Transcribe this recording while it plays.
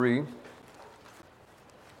3,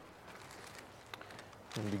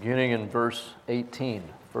 and beginning in verse 18,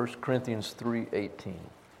 1 Corinthians 3:18.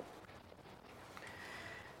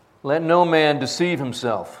 Let no man deceive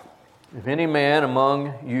himself. If any man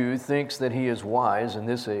among you thinks that he is wise in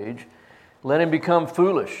this age, let him become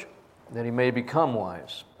foolish, that he may become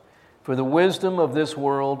wise. For the wisdom of this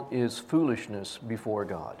world is foolishness before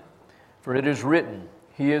God. For it is written,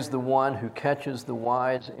 He is the one who catches the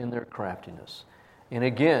wise in their craftiness. And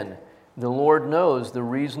again, the Lord knows the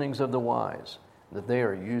reasonings of the wise, that they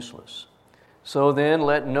are useless. So then,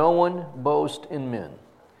 let no one boast in men.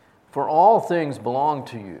 For all things belong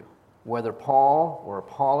to you, whether Paul or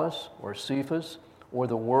Apollos or Cephas or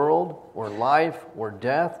the world or life or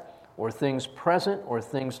death or things present or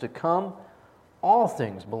things to come, all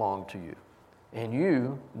things belong to you. And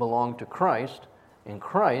you belong to Christ, and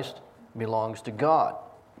Christ belongs to God.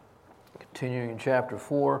 Continuing in chapter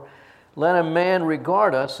 4, let a man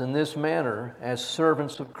regard us in this manner as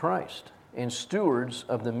servants of Christ and stewards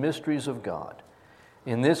of the mysteries of God.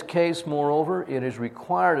 In this case, moreover, it is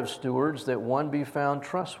required of stewards that one be found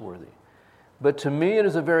trustworthy. But to me it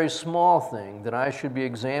is a very small thing that I should be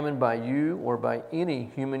examined by you or by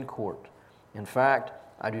any human court. In fact,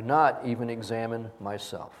 I do not even examine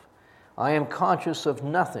myself. I am conscious of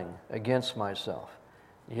nothing against myself.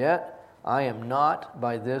 Yet I am not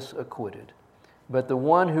by this acquitted. But the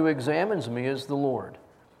one who examines me is the Lord.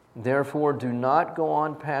 Therefore, do not go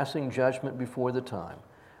on passing judgment before the time,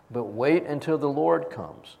 but wait until the Lord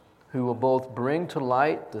comes, who will both bring to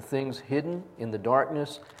light the things hidden in the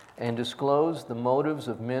darkness and disclose the motives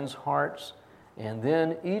of men's hearts, and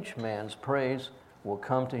then each man's praise will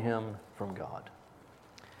come to him from God.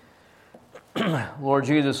 Lord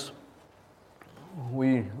Jesus,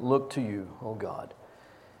 we look to you, O God,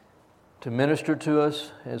 to minister to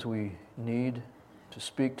us as we need, to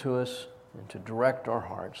speak to us, and to direct our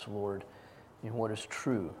hearts, Lord, in what is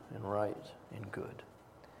true and right and good,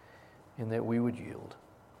 and that we would yield.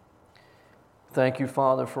 Thank you,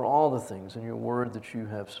 Father, for all the things in your word that you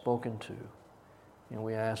have spoken to, and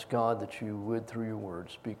we ask, God, that you would, through your word,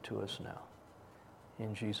 speak to us now.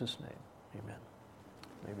 In Jesus' name, amen.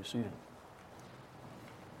 You may be seated.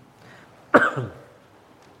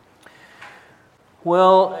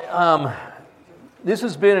 Well, this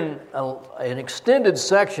has been an extended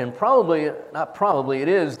section, it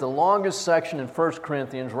is the longest section in 1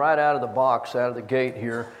 Corinthians right out of the box, out of the gate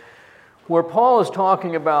here, where Paul is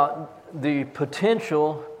talking about the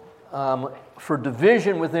potential for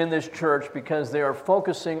division within this church because they are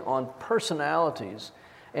focusing on personalities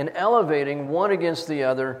and elevating one against the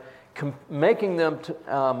other, making them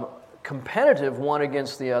competitive one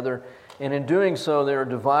against the other, and in doing so, they're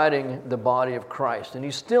dividing the body of Christ. And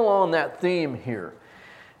he's still on that theme here.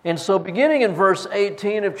 And so beginning in verse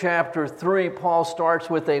 18 of chapter 3, Paul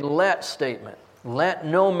starts with a let statement. Let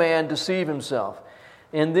no man deceive himself.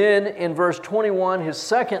 And then in verse 21, his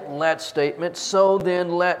second let statement, so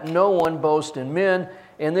then let no one boast in men.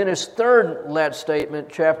 And then his third let statement,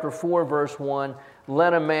 chapter 4, verse 1,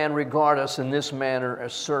 let a man regard us in this manner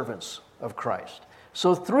as servants of Christ.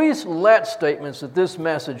 So three let statements that this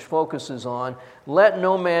message focuses on. Let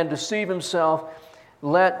no man deceive himself,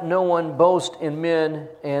 let no one boast in men,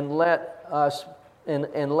 and let us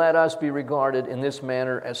be regarded in this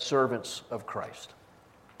manner as servants of Christ.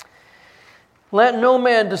 Let no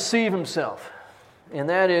man deceive himself, and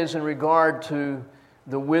that is in regard to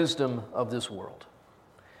the wisdom of this world.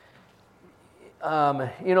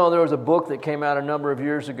 There was a book that came out a number of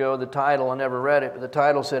years ago. The title, I never read it, but the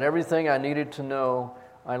title said, Everything I Needed to Know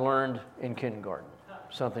I Learned in Kindergarten.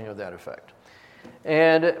 Something of that effect.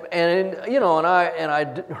 And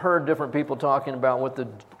I heard different people talking about what the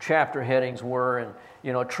chapter headings were and,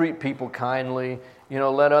 treat people kindly,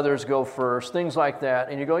 let others go first, things like that.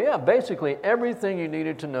 And you go, yeah, basically everything you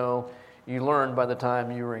needed to know you learned by the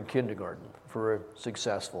time you were in kindergarten for a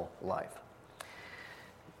successful life.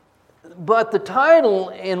 But the title,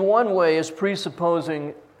 in one way, is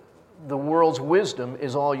presupposing the world's wisdom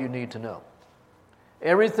is all you need to know.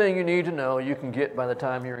 Everything you need to know you can get by the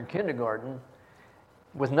time you're in kindergarten,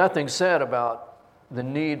 with nothing said about the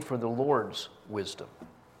need for the Lord's wisdom.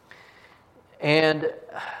 And,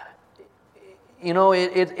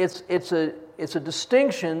 it's a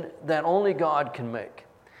distinction that only God can make,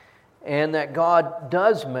 and that God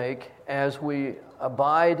does make as we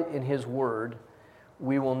abide in His Word.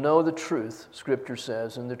 We will know the truth, Scripture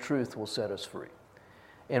says, and the truth will set us free.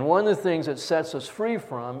 And one of the things that sets us free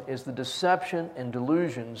from is the deception and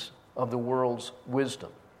delusions of the world's wisdom.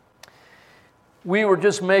 We were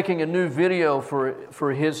just making a new video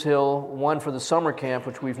for His Hill, one for the summer camp,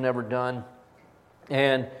 which we've never done.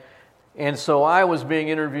 And And so I was being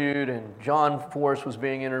interviewed, and John Forrest was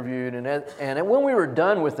being interviewed, and when we were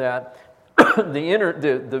done with that,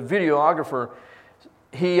 the videographer,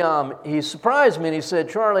 he surprised me, and he said,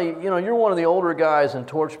 "Charlie, you're one of the older guys in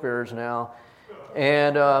Torchbearers now."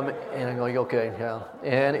 And I'm going, "Okay, yeah."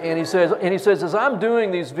 And he says, as I'm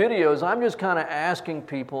doing these videos, I'm just kind of asking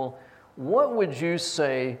people, what would you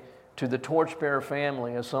say to the Torchbearer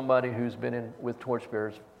family as somebody who's been with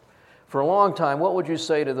Torchbearers for a long time? What would you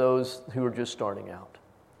say to those who are just starting out?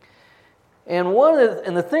 And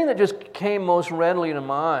the thing that just came most readily to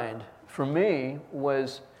mind for me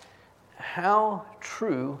was how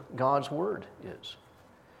true God's Word is.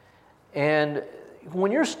 And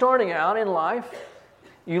when you're starting out in life,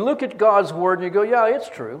 you look at God's Word and you go, yeah, it's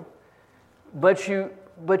true. But you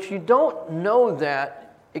don't know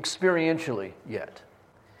that experientially yet.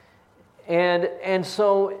 And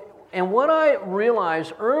what I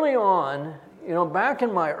realized early on, back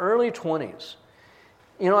in my early 20s,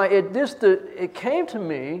 it came to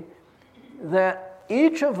me that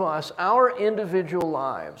each of us, our individual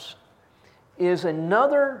lives, is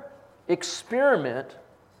another experiment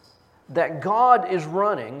that God is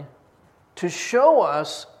running to show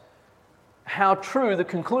us how true the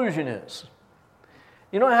conclusion is.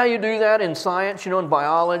 You know how you do that in science, in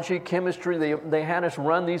biology, chemistry, they had us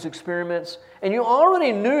run these experiments, and you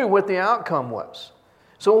already knew what the outcome was.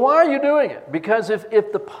 So why are you doing it? Because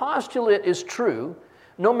if the postulate is true,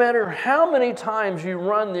 no matter how many times you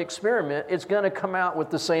run the experiment, it's going to come out with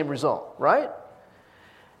the same result, right?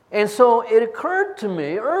 And so it occurred to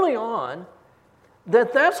me early on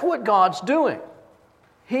that that's what God's doing.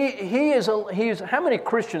 He's how many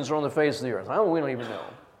Christians are on the face of the earth? We don't even know.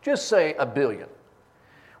 Just say 1 billion.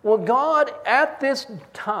 Well, God at this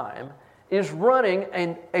time is running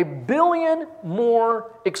 1 billion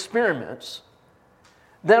more experiments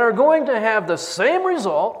that are going to have the same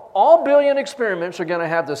result. All 1 billion experiments are going to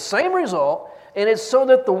have the same result, and it's so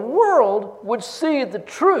that the world would see the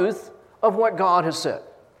truth of what God has said.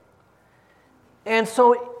 And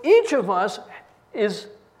so each of us is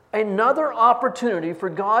another opportunity for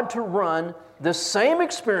God to run the same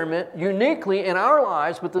experiment uniquely in our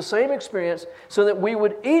lives with the same experience, so that we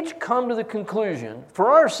would each come to the conclusion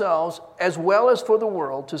for ourselves as well as for the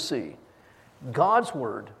world to see God's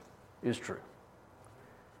Word is true.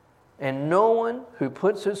 And no one who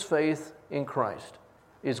puts his faith in Christ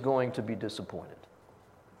is going to be disappointed.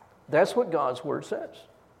 That's what God's Word says.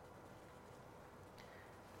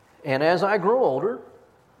 And as I grow older,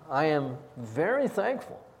 I am very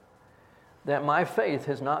thankful that my faith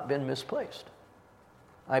has not been misplaced.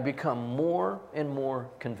 I become more and more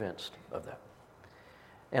convinced of that.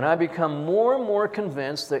 And I become more and more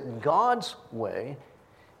convinced that God's way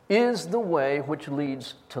is the way which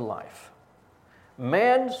leads to life.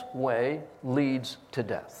 Man's way leads to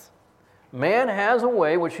death. Man has a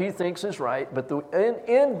way which he thinks is right, but the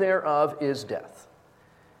end thereof is death.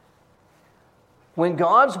 When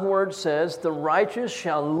God's Word says, the righteous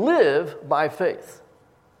shall live by faith,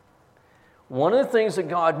 one of the things that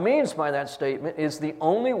God means by that statement is the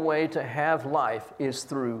only way to have life is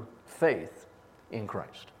through faith in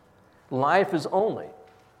Christ. Life is only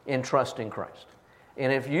in trusting Christ.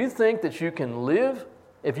 And if you think that you can live,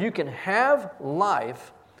 if you can have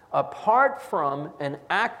life apart from an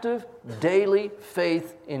active daily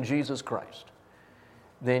faith in Jesus Christ,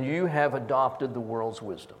 then you have adopted the world's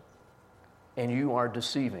wisdom, and you are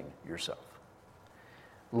deceiving yourself.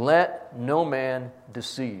 Let no man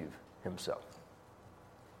deceive himself.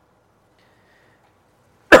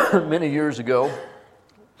 Many years ago,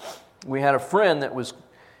 we had a friend that was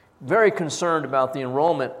very concerned about the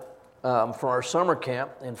enrollment for our summer camp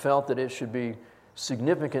and felt that it should be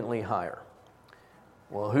significantly higher.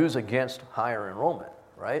 Well, who's against higher enrollment,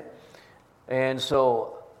 right? And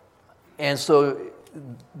so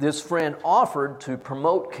this friend offered to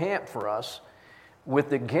promote camp for us with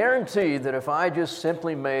the guarantee that if I just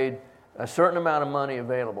simply made a certain amount of money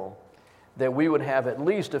available, that we would have at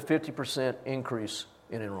least a 50% increase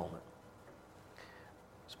in enrollment.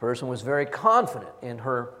 This person was very confident in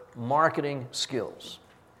her marketing skills.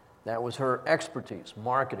 That was her expertise,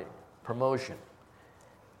 marketing, promotion.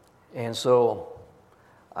 And so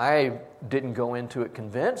I didn't go into it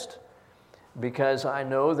convinced, because I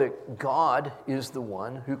know that God is the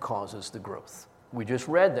one who causes the growth. We just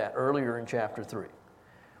read that earlier in chapter 3.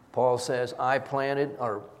 Paul says, I planted,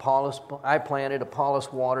 Apollos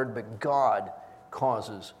watered, but God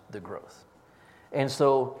causes the growth. And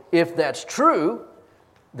so if that's true,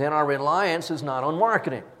 then our reliance is not on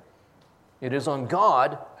marketing. It is on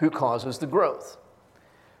God who causes the growth.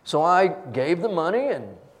 So I gave the money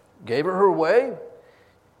and gave her way,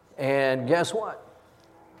 and guess what?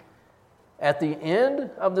 At the end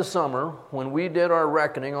of the summer, when we did our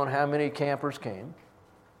reckoning on how many campers came,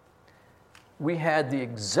 we had the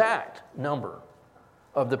exact number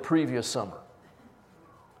of the previous summer.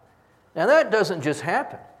 Now that doesn't just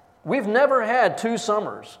happen. We've never had 2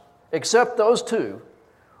 summers, except those 2,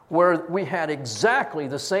 where we had exactly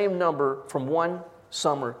the same number from one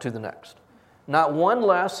summer to the next. Not one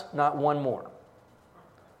less, not one more.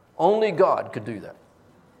 Only God could do that.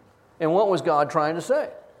 And what was God trying to say?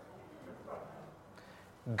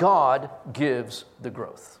 God gives the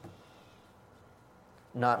growth,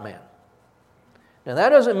 not man. Now that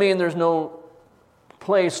doesn't mean there's no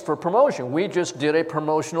place for promotion. We just did a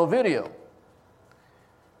promotional video.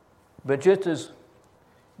 But just as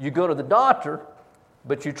you go to the doctor,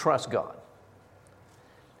 but you trust God.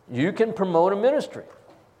 You can promote a ministry,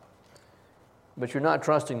 but you're not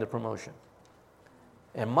trusting the promotion.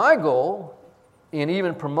 And my goal in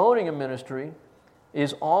even promoting a ministry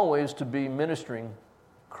is always to be ministering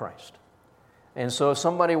Christ. And so if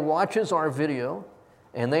somebody watches our video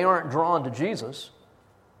and they aren't drawn to Jesus,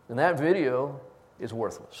 then that video is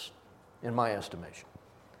worthless, in my estimation.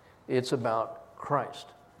 It's about Christ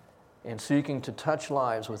and seeking to touch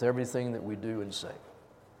lives with everything that we do and say.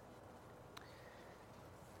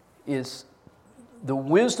 Is the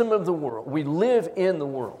wisdom of the world. We live in the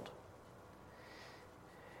world,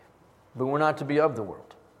 but we're not to be of the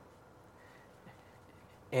world.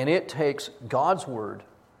 And it takes God's Word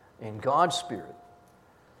and God's Spirit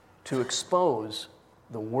to expose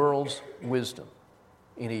the world's wisdom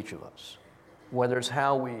in each of us. Whether it's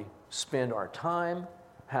how we spend our time,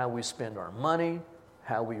 how we spend our money,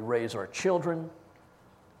 how we raise our children.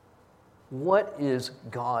 What is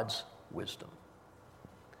God's wisdom?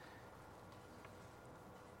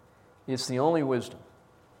 It's the only wisdom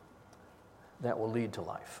that will lead to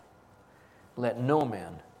life. Let no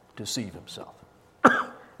man deceive himself.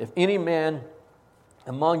 If any man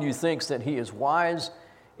among you thinks that he is wise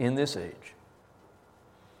in this age,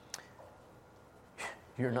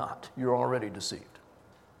 you're not. You're already deceived.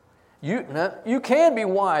 You can be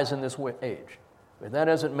wise in this age, but that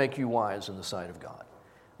doesn't make you wise in the sight of God.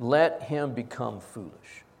 Let him become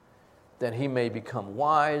foolish, that he may become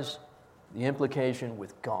wise, the implication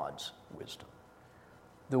with God's wisdom.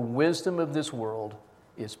 The wisdom of this world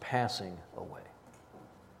is passing away.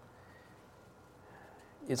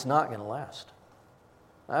 It's not going to last.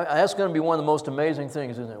 That's going to be one of the most amazing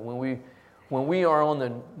things, isn't it? When we are on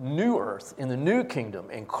the new earth, in the new kingdom,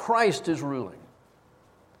 and Christ is ruling.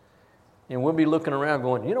 And we'll be looking around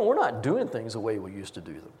going, we're not doing things the way we used to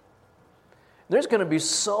do them. There's going to be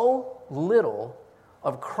so little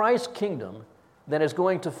of Christ's kingdom that is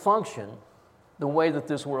going to function the way that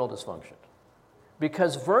this world has functioned.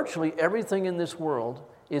 Because virtually everything in this world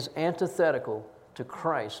is antithetical to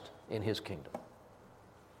Christ in his kingdom.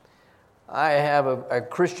 I have a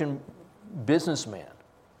Christian businessman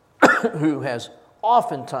who has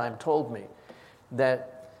oftentimes told me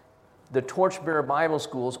that the Torchbearer Bible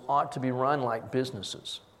schools ought to be run like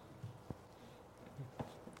businesses.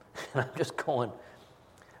 And I'm just going,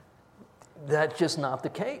 that's just not the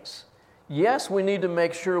case. Yes, we need to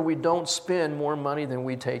make sure we don't spend more money than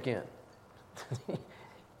we take in.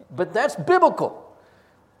 But that's biblical.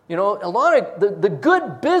 A lot of the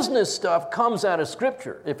good business stuff comes out of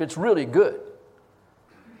Scripture if it's really good,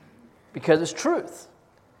 because it's truth.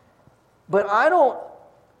 But I don't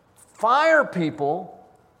fire people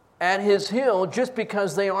at His Hill just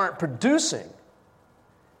because they aren't producing.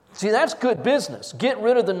 See, that's good business. Get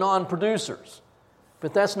rid of the non-producers.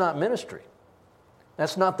 But that's not ministry.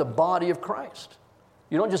 That's not the body of Christ.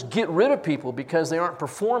 You don't just get rid of people because they aren't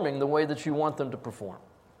performing the way that you want them to perform.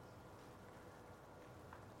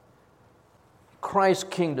 Christ's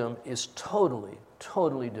kingdom is totally,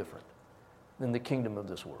 totally different than the kingdom of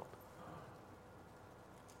this world.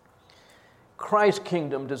 Christ's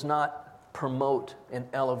kingdom does not promote and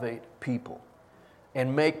elevate people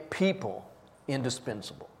and make people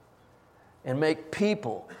indispensable and make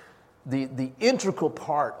people the integral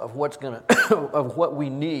part of of what we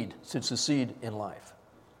need to succeed in life.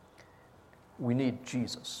 We need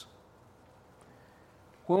Jesus.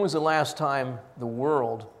 When was the last time the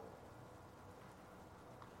world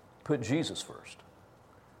put Jesus first?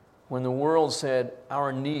 When the world said,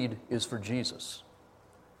 our need is for Jesus.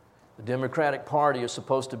 The Democratic Party is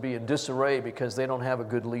supposed to be in disarray because they don't have a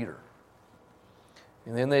good leader.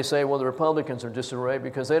 And then they say, well, the Republicans are in disarray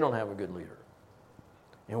because they don't have a good leader.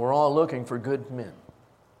 And we're all looking for good men.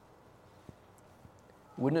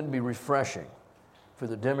 Wouldn't it be refreshing for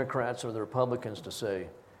the Democrats or the Republicans to say,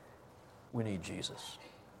 we need Jesus.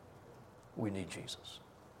 We need Jesus.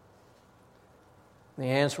 The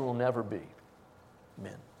answer will never be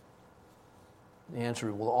men. The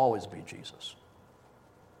answer will always be Jesus.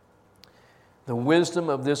 The wisdom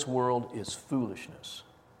of this world is foolishness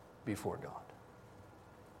before God.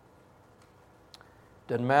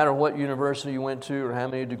 Doesn't matter what university you went to or how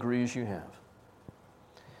many degrees you have.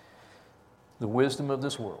 The wisdom of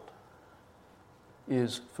this world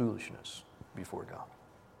is foolishness before God.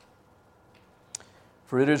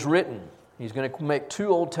 For it is written, he's going to make two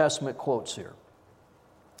Old Testament quotes here.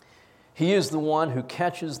 He is the one who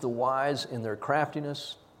catches the wise in their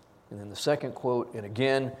craftiness. And then the second quote, and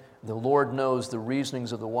again, the Lord knows the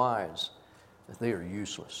reasonings of the wise, that they are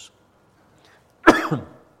useless.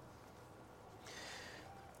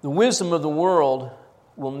 The wisdom of the world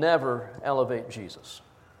will never elevate Jesus.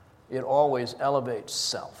 It always elevates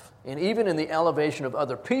self. And even in the elevation of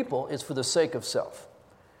other people, it's for the sake of self.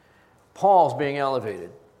 Paul's being elevated.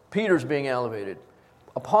 Peter's being elevated.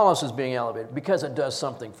 Apollos is being elevated because it does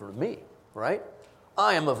something for me, right?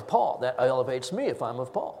 I am of Paul. That elevates me if I'm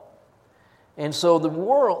of Paul. And so the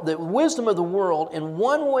wisdom of the world, in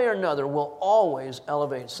one way or another, will always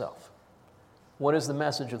elevate self. What is the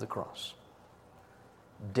message of the cross?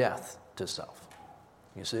 Death to self.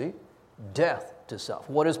 You see? Death to self.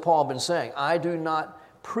 What has Paul been saying? I do not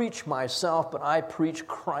preach myself, but I preach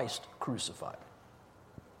Christ crucified.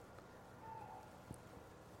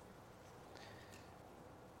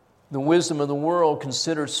 The wisdom of the world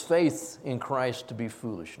considers faith in Christ to be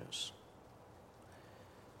foolishness.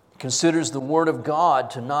 It considers the Word of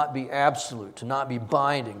God to not be absolute, to not be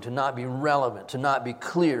binding, to not be relevant, to not be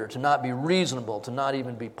clear, to not be reasonable, to not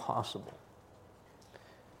even be possible.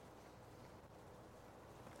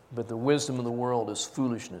 But the wisdom of the world is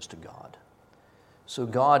foolishness to God. So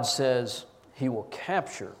God says He will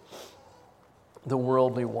capture the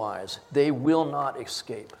worldly wise. They will not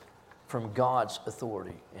escape from God's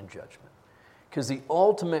authority and judgment. Because the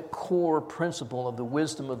ultimate core principle of the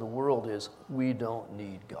wisdom of the world is we don't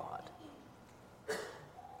need God.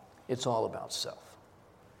 It's all about self.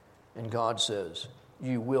 And God says,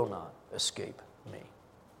 you will not escape me.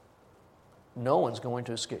 No one's going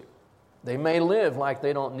to escape. They may live like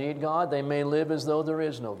they don't need God. They may live as though there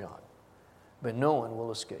is no God. But no one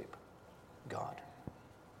will escape God.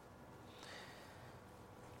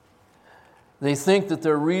 They think that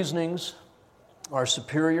their reasonings are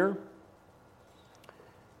superior.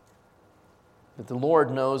 But the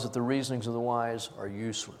Lord knows that the reasonings of the wise are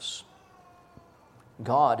useless.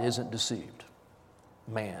 God isn't deceived.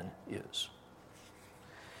 Man is.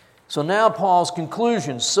 So now Paul's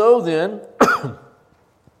conclusion. So then,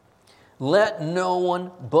 let no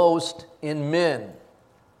one boast in men.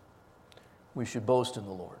 We should boast in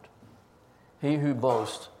the Lord. He who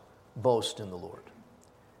boasts, boast in the Lord.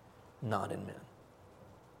 Not in men.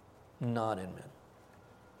 Not in men.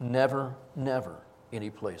 Never, never any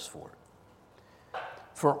place for it.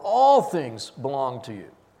 For all things belong to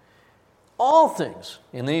you. All things.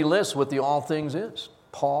 And then he lists what the all things is.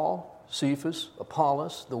 Paul, Cephas,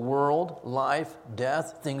 Apollos, the world, life,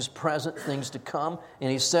 death, things present, things to come.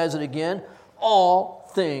 And he says it again, all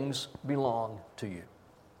things belong to you.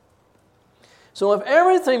 So if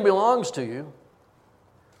everything belongs to you,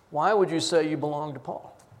 why would you say you belong to Paul?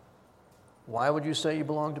 Why would you say you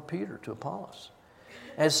belong to Peter, to Apollos?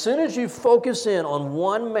 As soon as you focus in on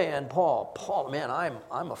one man, Paul, man,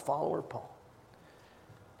 I'm a follower of Paul.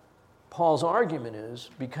 Paul's argument is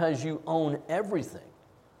because you own everything.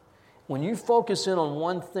 When you focus in on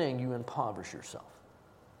one thing, you impoverish yourself.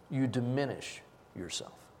 You diminish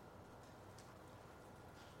yourself.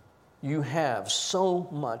 You have so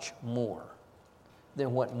much more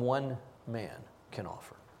than what one man can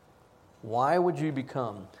offer. Why would you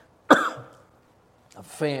become a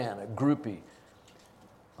fan, a groupie,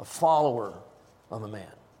 a follower of a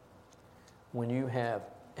man when you have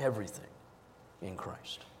everything in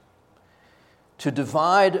Christ? To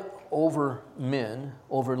divide over men,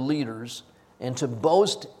 over leaders, and to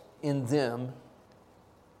boast in them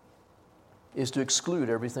is to exclude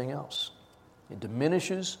everything else. It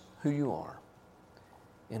diminishes who you are,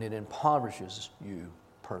 and it impoverishes you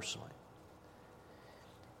personally.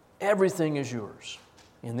 Everything is yours.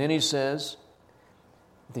 And then he says,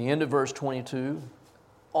 at the end of verse 22,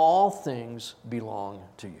 all things belong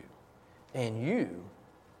to you, and you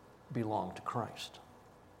belong to Christ,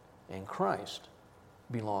 and Christ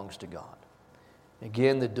belongs to God.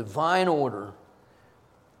 Again, the divine order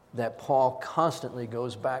that Paul constantly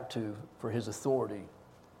goes back to for his authority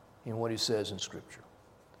in what he says in Scripture.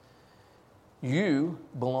 You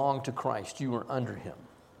belong to Christ. You are under him.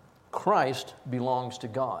 Christ belongs to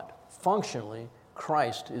God. Functionally,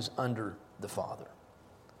 Christ is under the Father.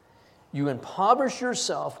 You impoverish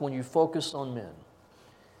yourself when you focus on men.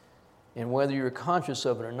 And whether you're conscious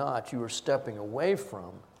of it or not, you are stepping away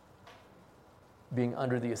from being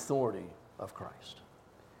under the authority of Christ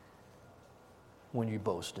when you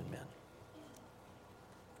boast in men.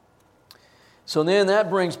 So then that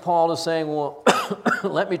brings Paul to saying, well,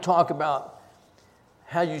 let me talk about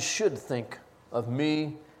how you should think of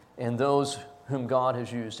me and those whom God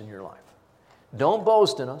has used in your life. Don't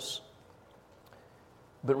boast in us,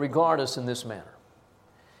 but regard us in this manner.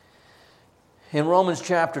 In Romans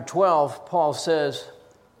chapter 12, Paul says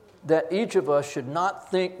that each of us should not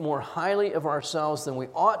think more highly of ourselves than we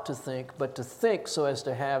ought to think, but to think so as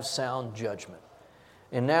to have sound judgment.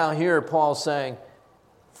 And now here Paul's saying,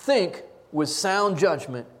 think with sound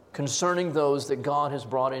judgment concerning those that God has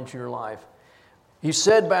brought into your life. He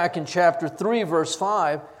said back in chapter 3, verse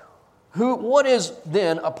 5, what is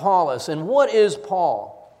then Apollos and what is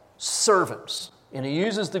Paul? Servants. And he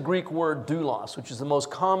uses the Greek word doulos, which is the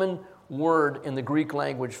most common word in the Greek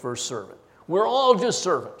language for servant. We're all just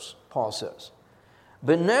servants, Paul says.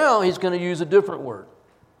 But now he's going to use a different word.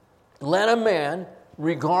 Let a man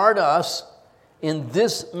regard us in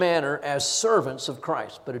this manner as servants of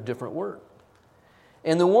Christ, but a different word.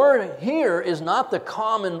 And the word here is not the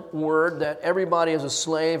common word that everybody is a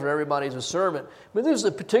slave or everybody is a servant, but this is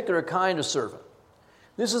a particular kind of servant.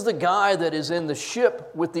 This is the guy that is in the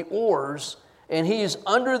ship with the oars, and he's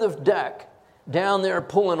under the deck down there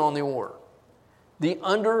pulling on the oar. The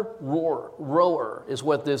under-rower is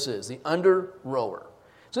what this is, the under-rower.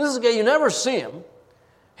 So this is a guy, you never see him.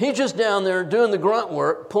 He's just down there doing the grunt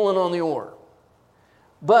work, pulling on the oar.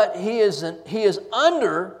 But he is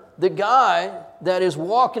under the guy that is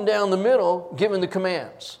walking down the middle giving the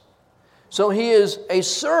commands. So he is a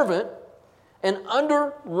servant, an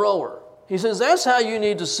under-rower. He says, that's how you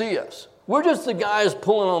need to see us. We're just the guys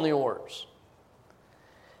pulling on the oars.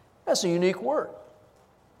 That's a unique word.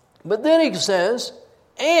 But then he says,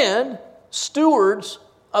 and stewards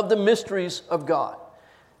of the mysteries of God.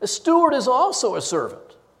 A steward is also a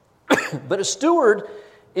servant. But a steward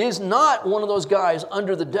is not one of those guys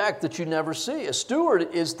under the deck that you never see. A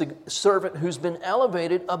steward is the servant who's been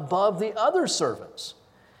elevated above the other servants.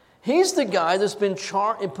 He's the guy that's been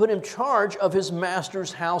put in charge of his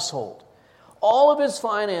master's household. All of his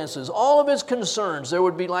finances, all of his concerns. There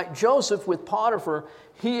would be like Joseph with Potiphar.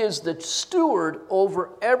 He is the steward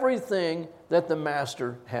over everything that the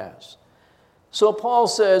master has. So Paul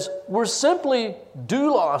says, we're simply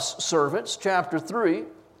doulos servants, chapter 3.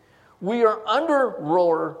 We are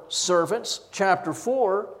under-rower servants, chapter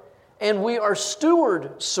 4. And we are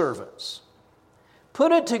steward servants.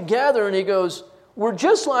 Put it together and he goes, we're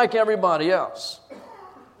just like everybody else.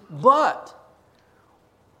 But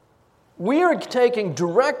we are taking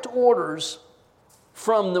direct orders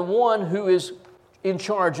from the one who is in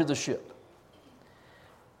charge of the ship.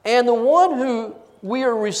 And the one who we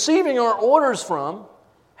are receiving our orders from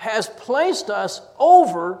has placed us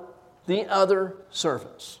over the other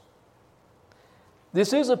servants.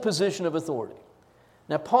 This is a position of authority.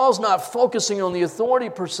 Now, Paul's not focusing on the authority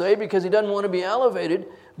per se because he doesn't want to be elevated,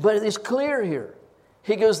 but it's clear here.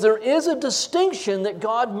 He goes, there is a distinction that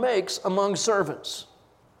God makes among servants.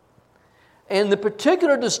 And the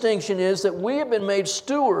particular distinction is that we have been made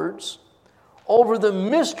stewards over the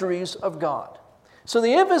mysteries of God. So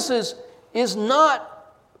the emphasis is not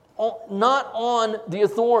on the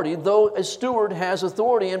authority, though a steward has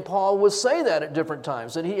authority, and Paul will say that at different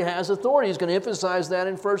times, that he has authority. He's going to emphasize that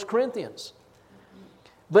in 1 Corinthians.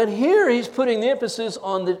 But here he's putting the emphasis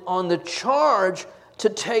on the charge to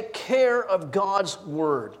take care of God's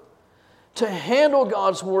Word, to handle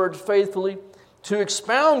God's Word faithfully, to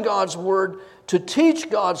expound God's Word, to teach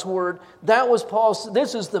God's Word. That was Paul's.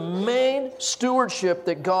 This is the main stewardship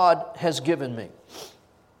that God has given me.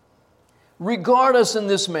 Regard us in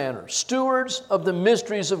this manner, stewards of the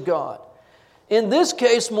mysteries of God. In this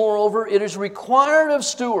case, moreover, it is required of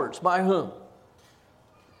stewards. By whom?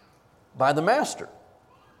 By the master.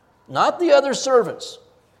 Not the other servants.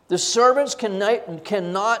 The servants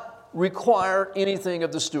cannot require anything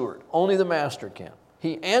of the steward. Only the master can.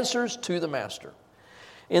 He answers to the master.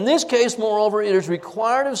 In this case, moreover, it is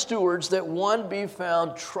required of stewards that one be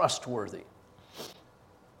found trustworthy.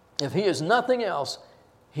 If he is nothing else,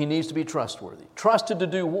 he needs to be trustworthy. Trusted to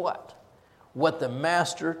do what? What the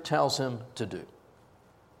master tells him to do.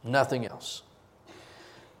 Nothing else.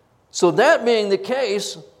 So that being the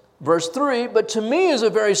case, verse 3, but to me is a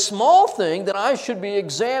very small thing that I should be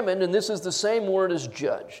examined, and this is the same word as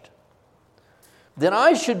judged. That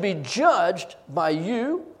I should be judged by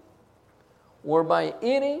you or by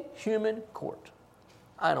any human court.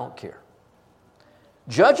 I don't care.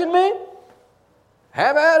 Judging me?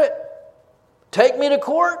 Have at it. Take me to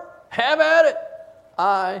court? Have at it.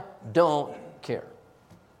 I don't care.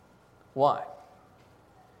 Why?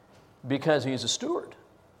 Because he's a steward.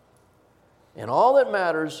 And all that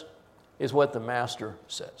matters is what the master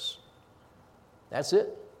says. That's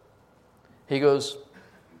it. He goes,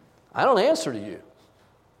 I don't answer to you.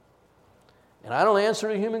 And I don't answer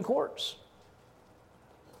to human courts.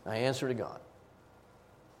 I answer to God.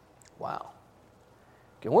 Wow.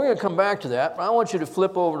 Okay, we're going to come back to that, but I want you to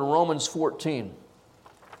flip over to Romans 14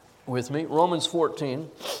 with me. Romans 14.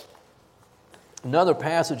 Another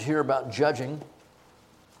passage here about judging.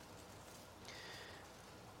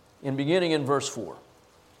 And beginning in verse 4.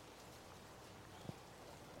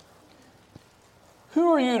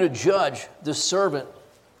 Who are you to judge the servant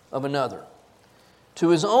of another? To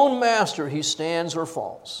his own master he stands or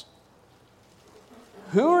falls.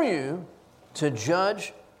 Who are you to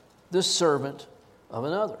judge the servant of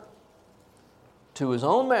another? To his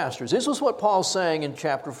own masters. This was what Paul's saying in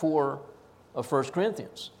chapter 4 of 1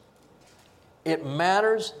 Corinthians. It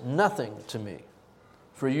matters nothing to me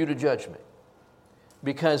for you to judge me,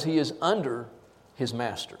 because he is under his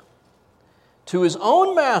master. To his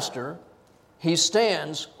own master he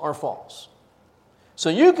stands or falls. So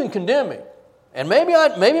you can condemn me, and maybe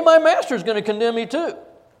my master is going to condemn me too.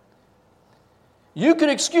 You could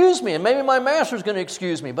excuse me, and maybe my master is going to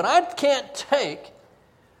excuse me, but I can't take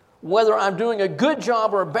whether I'm doing a good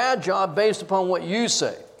job or a bad job based upon what you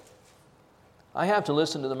say. I have to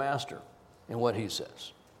listen to the master and what he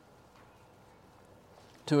says.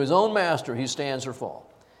 To his own master he stands or falls,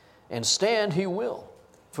 and stand he will,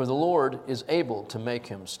 for the Lord is able to make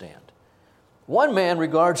him stand. One man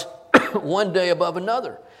regards one day above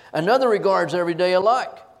another. Another regards every day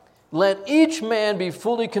alike. Let each man be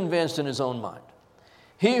fully convinced in his own mind.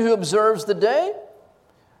 He who observes the day,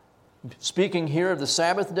 speaking here of the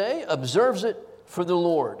Sabbath day, observes it for the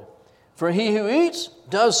Lord. For he who eats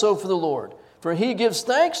does so for the Lord. For he gives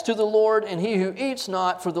thanks to the Lord, and he who eats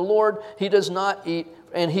not for the Lord, he does not eat,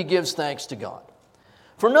 and he gives thanks to God.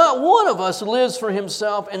 For not one of us lives for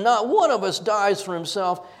himself, and not one of us dies for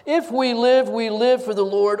himself. If we live for the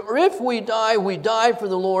Lord, or if we die for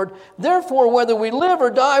the Lord. Therefore, whether we live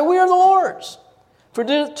or die, we are the Lord's. For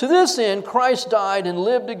to this end Christ died and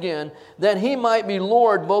lived again, that he might be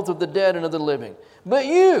Lord both of the dead and of the living. But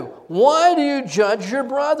you, why do you judge your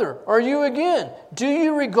brother? Or you again, do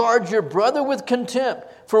you regard your brother with contempt?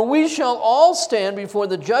 For we shall all stand before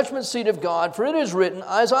the judgment seat of God. For it is written,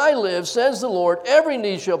 as I live, says the Lord, every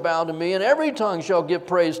knee shall bow to me, and every tongue shall give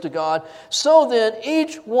praise to God. So then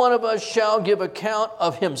each one of us shall give account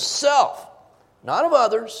of himself, not of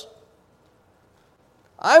others.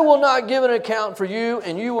 I will not give an account for you,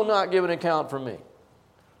 and you will not give an account for me.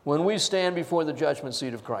 When we stand before the judgment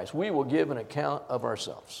seat of Christ, we will give an account of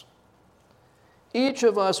ourselves. Each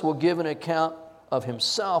of us will give an account of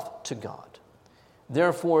himself to God.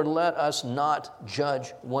 Therefore, let us not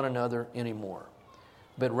judge one another anymore,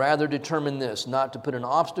 but rather determine this, not to put an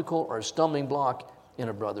obstacle or a stumbling block in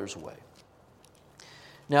a brother's way.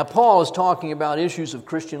 Now, Paul is talking about issues of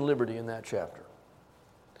Christian liberty in that chapter.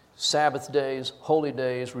 Sabbath days, holy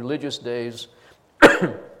days, religious days,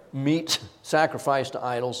 meat, sacrifice to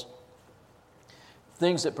idols,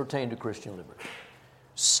 things that pertain to Christian liberty.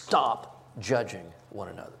 Stop judging one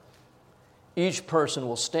another. Each person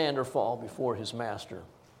will stand or fall before his master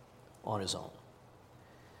on his own.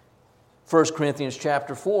 1 Corinthians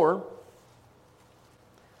chapter 4,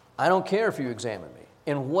 I don't care if you examine me.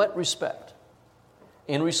 In what respect?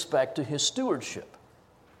 In respect to his stewardship.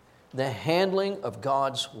 The handling of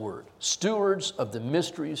God's word. Stewards of the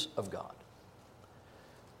mysteries of God.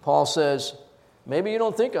 Paul says, maybe you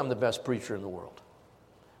don't think I'm the best preacher in the world.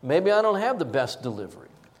 Maybe I don't have the best delivery.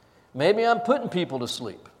 Maybe I'm putting people to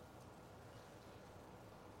sleep.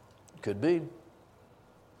 Could be.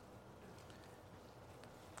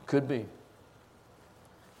 Could be.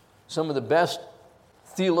 Some of the best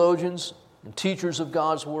theologians and teachers of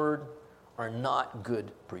God's word are not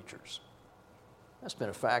good preachers. That's been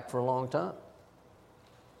a fact for a long time.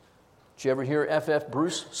 Did you ever hear F.F.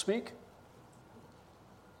 Bruce speak?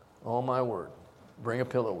 Oh, my word. Bring a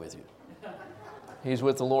pillow with you. He's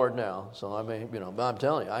with the Lord now, so I mean, but I'm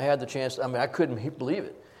telling you, I had the chance, I couldn't believe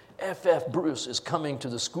it. F.F. Bruce is coming to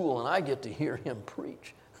the school, and I get to hear him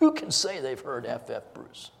preach. Who can say they've heard F.F.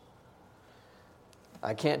 Bruce?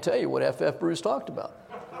 I can't tell you what F.F. Bruce talked about.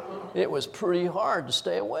 It was pretty hard to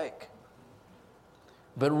stay awake.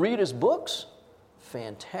 But read his books,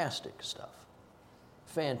 fantastic stuff.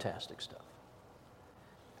 Fantastic stuff.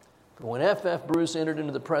 But when F.F. Bruce entered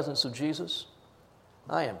into the presence of Jesus,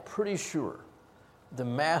 I am pretty sure the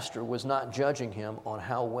master was not judging him on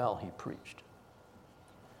how well he preached.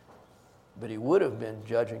 But he would have been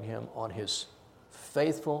judging him on his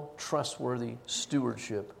faithful, trustworthy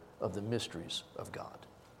stewardship of the mysteries of God.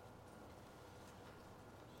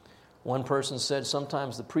 One person said,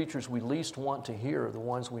 sometimes the preachers we least want to hear are the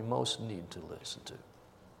ones we most need to listen to.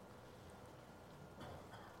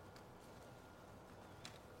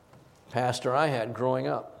 Pastor I had growing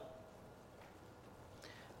up,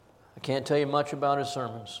 I can't tell you much about his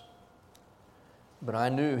sermons, but I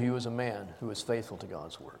knew he was a man who was faithful to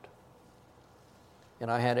God's word. And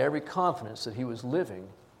I had every confidence that he was living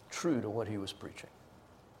true to what he was preaching.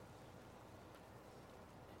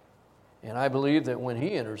 And I believe that when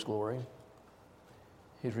he enters glory,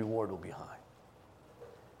 his reward will be high.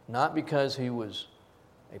 Not because he was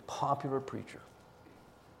a popular preacher,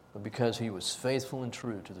 but because he was faithful and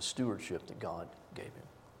true to the stewardship that God gave him.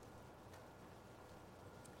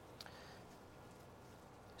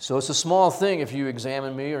 So it's a small thing if you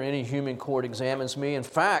examine me or any human court examines me. In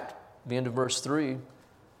fact, the end of verse 3,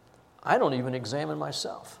 I don't even examine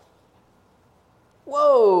myself.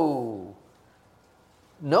 Whoa!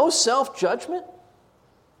 No self-judgment?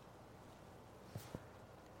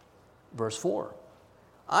 Verse 4,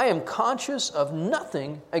 I am conscious of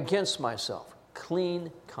nothing against myself.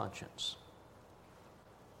 Clean conscience.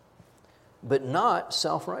 But not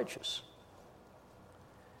self-righteous.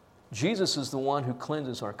 Jesus is the one who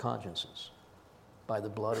cleanses our consciences by the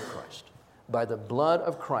blood of Christ. By the blood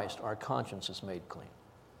of Christ, our conscience is made clean.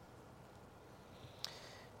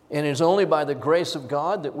 And it is only by the grace of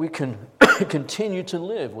God that we can continue to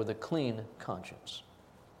live with a clean conscience.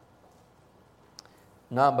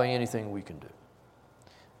 Not by anything we can do.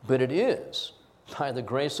 But it is, by the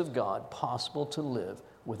grace of God, possible to live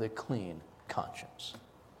with a clean conscience.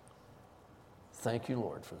 Thank you,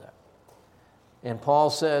 Lord, for that. And Paul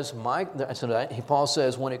says, Paul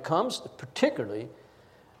says, when it comes particularly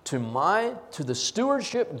to the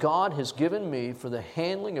stewardship God has given me for the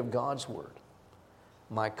handling of God's word,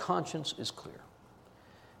 my conscience is clear.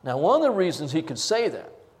 Now, one of the reasons he could say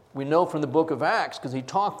that, we know from the book of Acts, because he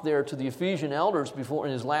talked there to the Ephesian elders before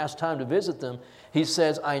in his last time to visit them. He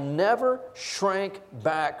says, I never shrank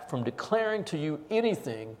back from declaring to you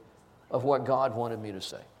anything of what God wanted me to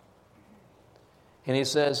say. And he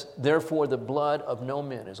says, therefore the blood of no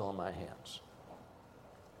men is on my hands.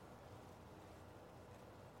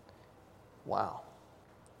 Wow.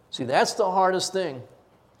 See, that's the hardest thing.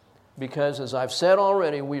 Because as I've said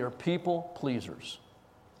already, we are people pleasers.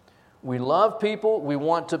 We love people, we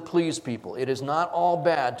want to please people. It is not all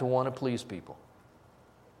bad to want to please people.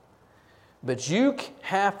 But you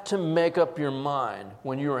have to make up your mind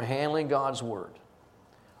when you are handling God's word.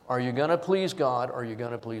 Are you going to please God or are you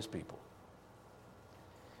going to please people?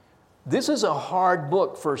 This is a hard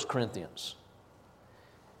book, 1 Corinthians.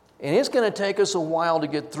 And it's going to take us a while to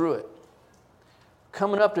get through it.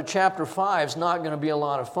 Coming up to chapter 5 is not going to be a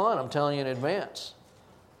lot of fun, I'm telling you in advance.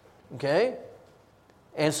 Okay?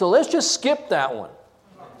 And so let's just skip that one.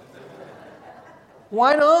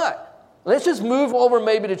 Why not? Let's just move over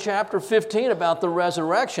maybe to chapter 15 about the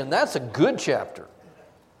resurrection. That's a good chapter.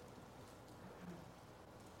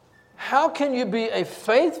 How can you be a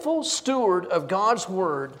faithful steward of God's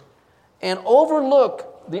word and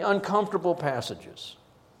overlook the uncomfortable passages?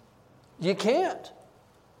 You can't.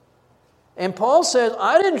 And Paul says,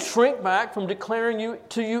 I didn't shrink back from declaring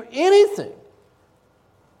to you anything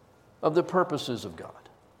of the purposes of God.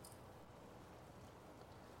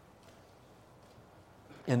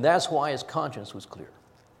 And that's why his conscience was clear.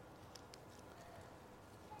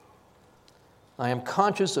 I am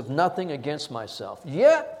conscious of nothing against myself.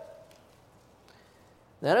 Yet,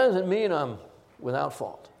 that doesn't mean I'm without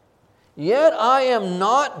fault. Yet I am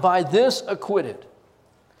not by this acquitted.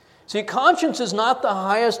 See, conscience is not the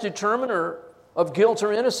highest determiner of guilt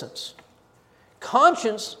or innocence.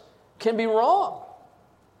 Conscience can be wrong.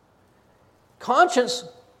 Conscience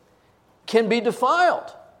can be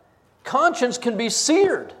defiled. Conscience can be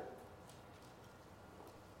seared.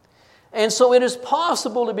 And so it is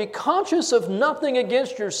possible to be conscious of nothing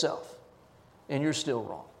against yourself, and you're still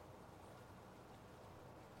wrong.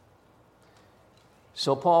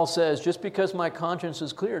 So Paul says, just because my conscience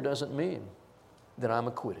is clear doesn't mean that I'm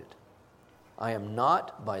acquitted. I am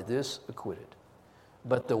not by this acquitted.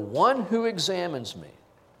 But the one who examines me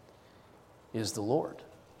is the Lord.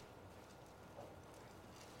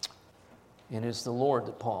 And it's the Lord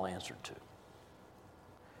that Paul answered to.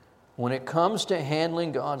 When it comes to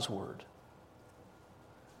handling God's word,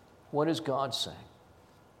 what is God saying?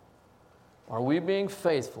 Are we being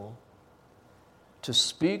faithful to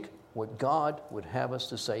speak what God would have us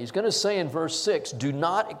to say? He's going to say in verse 6, do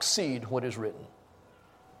not exceed what is written.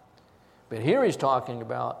 But here he's talking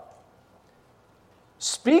about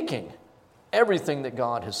speaking everything that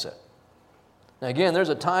God has said. Now again, there's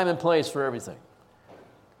a time and place for everything.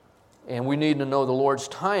 And we need to know the Lord's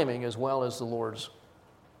timing as well as the Lord's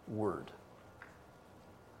word.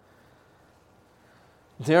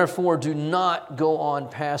 Therefore, do not go on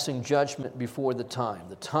passing judgment before the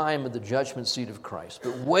time of the judgment seat of Christ.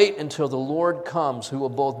 But wait until the Lord comes, who will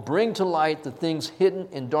both bring to light the things hidden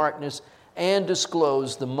in darkness and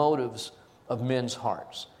disclose the motives of men's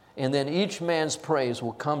hearts. And then each man's praise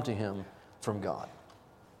will come to him from God.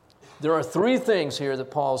 There are three things here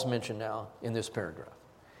that Paul's mentioned now in this paragraph.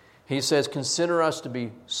 He says, consider us to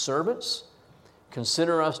be servants,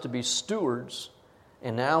 consider us to be stewards,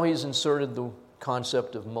 and now he's inserted the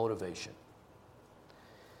concept of motivation.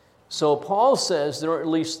 So Paul says there are at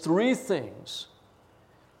least three things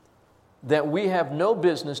that we have no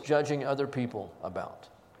business judging other people about.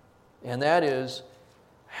 And that is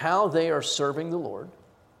how they are serving the Lord,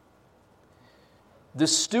 the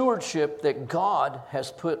stewardship that God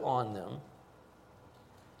has put on them,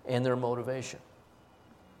 and their motivation.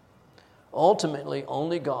 Ultimately,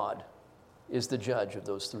 only God is the judge of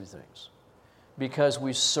those three things. Because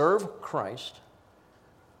we serve Christ,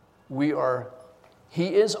 He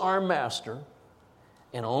is our master,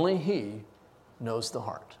 and only He knows the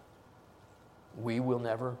heart. We will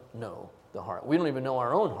never know the heart. We don't even know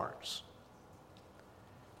our own hearts.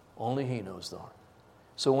 Only He knows the heart.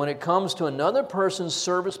 So when it comes to another person's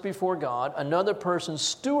service before God, another person's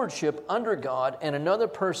stewardship under God, and another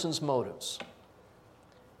person's motives,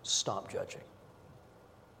 stop judging.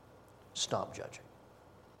 Stop judging.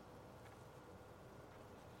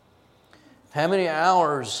 How many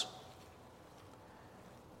hours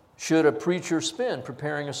should a preacher spend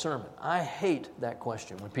preparing a sermon? I hate that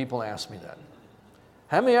question when people ask me that.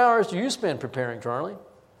 How many hours do you spend preparing, Charlie?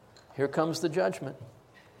 Here comes the judgment.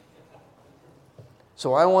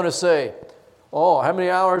 So I want to say, how many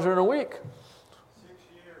hours are in a week? 6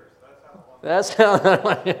 years. That's how.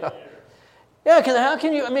 Yeah, because how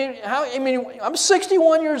can you? I'm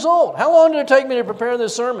 61 years old. How long did it take me to prepare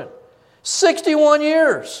this sermon? 61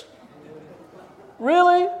 years.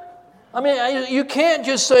 Really? You can't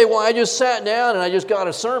just say, well, I just sat down and I just got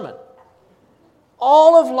a sermon.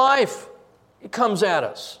 All of life, it comes at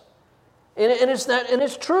us. And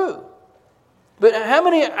it's true. But how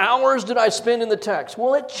many hours did I spend in the text?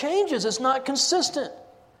 Well, it changes. It's not consistent.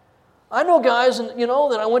 I know guys,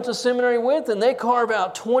 that I went to seminary with, and they carve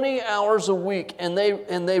out 20 hours a week, and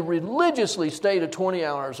they religiously stay to 20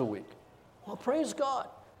 hours a week. Well, praise God.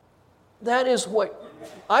 That is what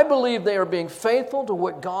I believe they are being faithful to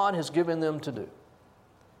what God has given them to do.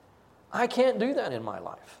 I can't do that in my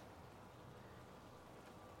life.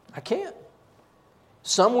 I can't.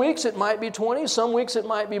 Some weeks it might be 20, some weeks it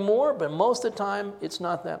might be more, but most of the time it's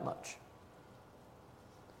not that much.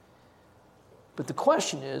 But the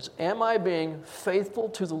question is, am I being faithful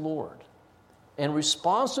to the Lord and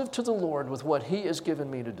responsive to the Lord with what He has given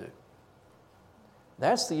me to do?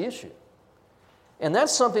 That's the issue. And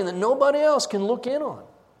that's something that nobody else can look in on.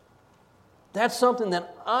 That's something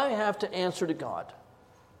that I have to answer to God.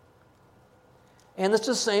 And it's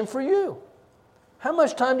the same for you. How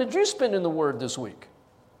much time did you spend in the Word this week?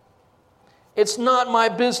 It's not my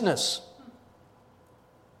business.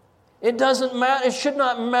 It doesn't matter. It should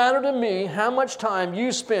not matter to me how much time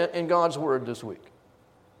you spent in God's Word this week.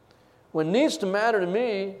 What needs to matter to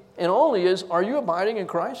me and only is, are you abiding in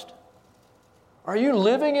Christ? Are you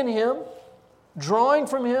living in Him? Drawing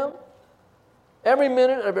from Him? Every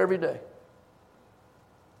minute of every day.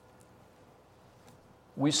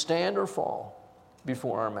 We stand or fall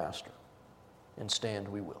before our Master. And stand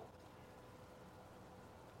we will.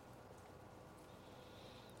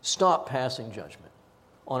 Stop passing judgment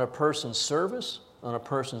on a person's service, on a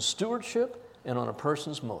person's stewardship, and on a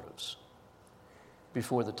person's motives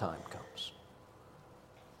before the time comes.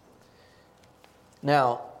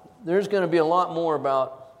 Now, there's going to be a lot more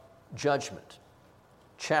about judgment.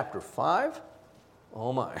 Chapter 5,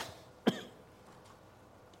 oh my.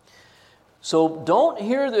 So don't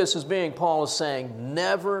hear this as being Paul is saying,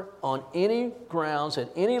 never on any grounds, at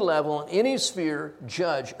any level, in any sphere,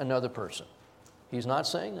 judge another person. He's not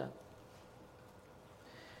saying that.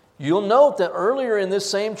 You'll note that earlier in this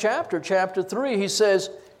same chapter, chapter 3, he says,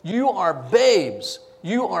 you are babes,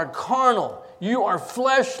 you are carnal, you are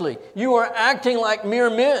fleshly, you are acting like mere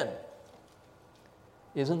men.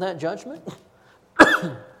 Isn't that judgment?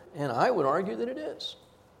 And I would argue that it is.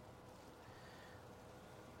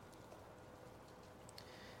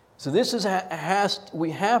 So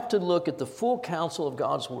we have to look at the full counsel of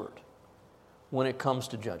God's Word when it comes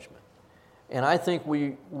to judgment. And I think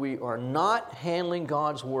we are not handling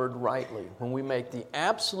God's Word rightly when we make the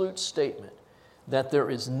absolute statement that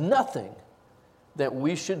there is nothing that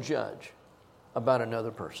we should judge about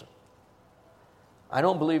another person. I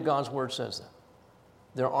don't believe God's Word says that.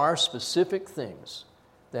 There are specific things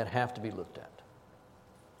that have to be looked at.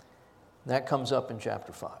 That comes up in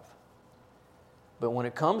chapter 5. But when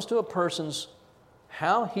it comes to a person's,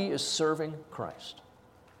 how he is serving Christ,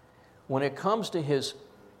 when it comes to his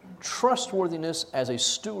trustworthiness as a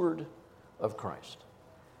steward of Christ,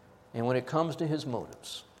 and when it comes to his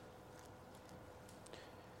motives,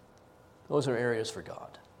 those are areas for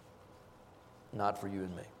God, not for you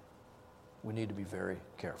and me. We need to be very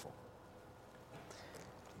careful.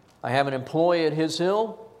 I have an employee at His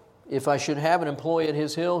Hill. If I should have an employee at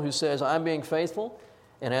His Hill who says, I'm being faithful,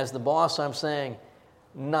 and as the boss I'm saying,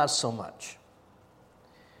 not so much.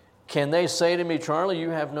 Can they say to me, Charlie, you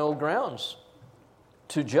have no grounds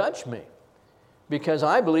to judge me because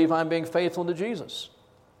I believe I'm being faithful to Jesus?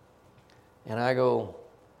 And I go,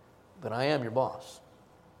 but I am your boss.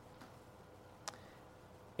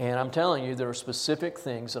 And I'm telling you, there are specific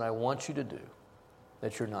things that I want you to do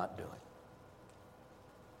that you're not doing.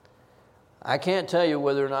 I can't tell you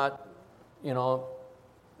whether or not,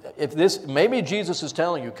 if this, maybe Jesus is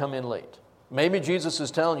telling you, come in late. Maybe Jesus is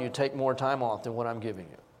telling you, take more time off than what I'm giving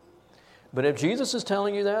you. But if Jesus is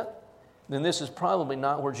telling you that, then this is probably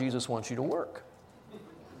not where Jesus wants you to work.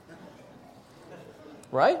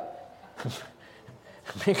 Right?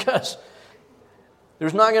 Because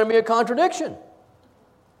there's not going to be a contradiction.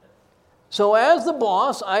 So as the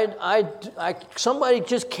boss, somebody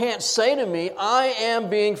just can't say to me, I am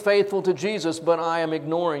being faithful to Jesus, but I am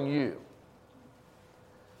ignoring you.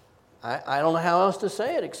 I don't know how else to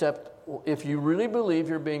say it except if you really believe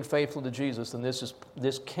you're being faithful to Jesus, then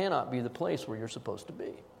this cannot be the place where you're supposed to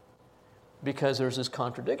be. Because there's this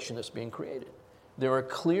contradiction that's being created. There are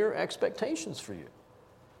clear expectations for you.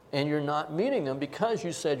 And you're not meeting them because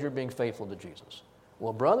you said you're being faithful to Jesus.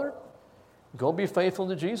 Well, brother, go be faithful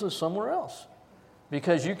to Jesus somewhere else.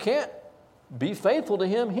 Because you can't be faithful to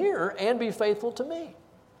Him here and be faithful to me.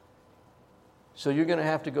 So you're going to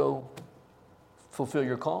have to go fulfill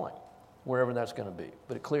your calling, wherever that's going to be.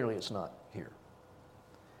 But clearly it's not here.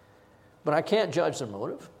 But I can't judge their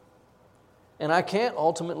motive. And I can't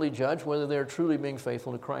ultimately judge whether they're truly being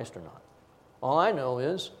faithful to Christ or not. All I know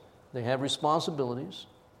is they have responsibilities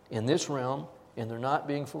in this realm and they're not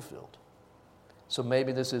being fulfilled. So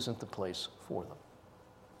maybe this isn't the place for them.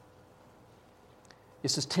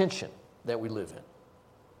 It's this tension that we live in.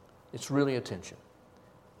 It's really a tension.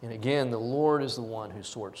 And again, the Lord is the one who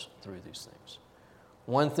sorts through these things.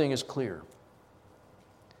 One thing is clear.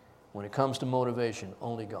 When it comes to motivation,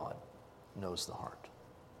 only God knows the heart.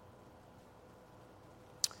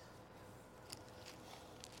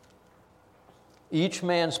 Each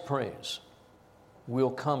man's praise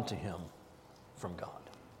will come to him from God.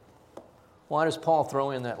 Why does Paul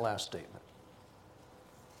throw in that last statement?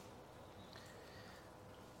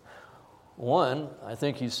 One, I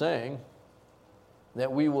think he's saying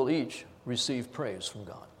that we will each receive praise from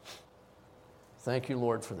God. Thank you,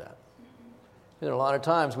 Lord, for that. There are a lot of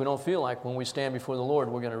times we don't feel like when we stand before the Lord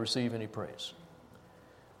we're going to receive any praise.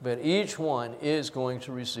 But each one is going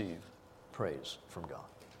to receive praise from God.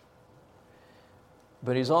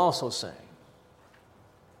 But he's also saying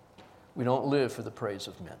we don't live for the praise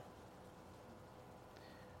of men.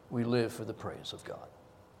 We live for the praise of God.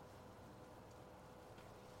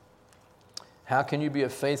 How can you be a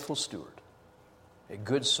faithful steward, a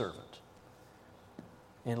good servant,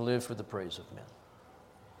 and live for the praise of men?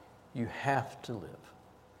 You have to live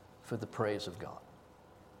for the praise of God,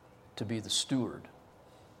 to be the steward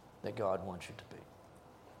that God wants you to be.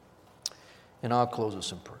 And I'll close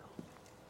us in prayer.